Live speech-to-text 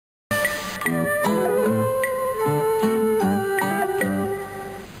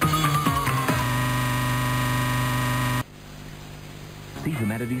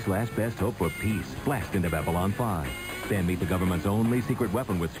humanity's last best hope for peace. Blast into Babylon 5. Then meet the government's only secret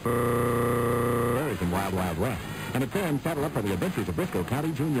weapon with spurs and Wild Wild West. And at 10, saddle up for the adventures of Briscoe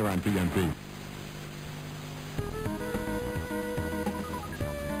County Jr. on TNT.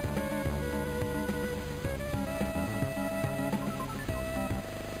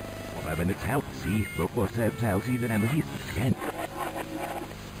 Well, it's healthy, but what's healthy than he's can.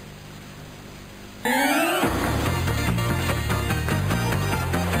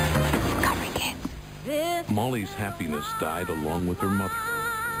 Molly's happiness died along with her mother.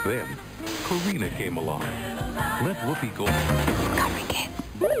 Then, Karina came along. Let Whoopi go.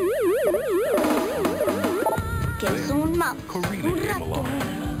 Then, Karina came along.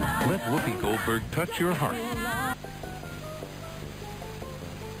 Let Whoopi Goldberg touch your heart.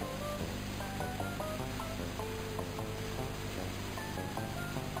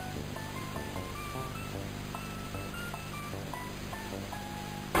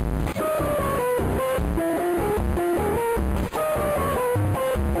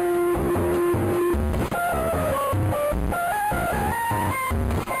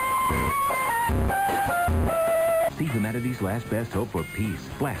 Humanity's last best hope for peace.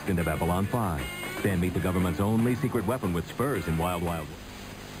 Blast into Babylon 5. Then meet the government's only secret weapon with spurs and Wild Wild West.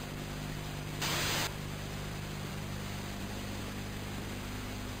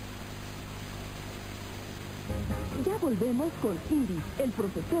 Ya volvemos con Iris, el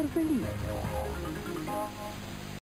profesor feliz.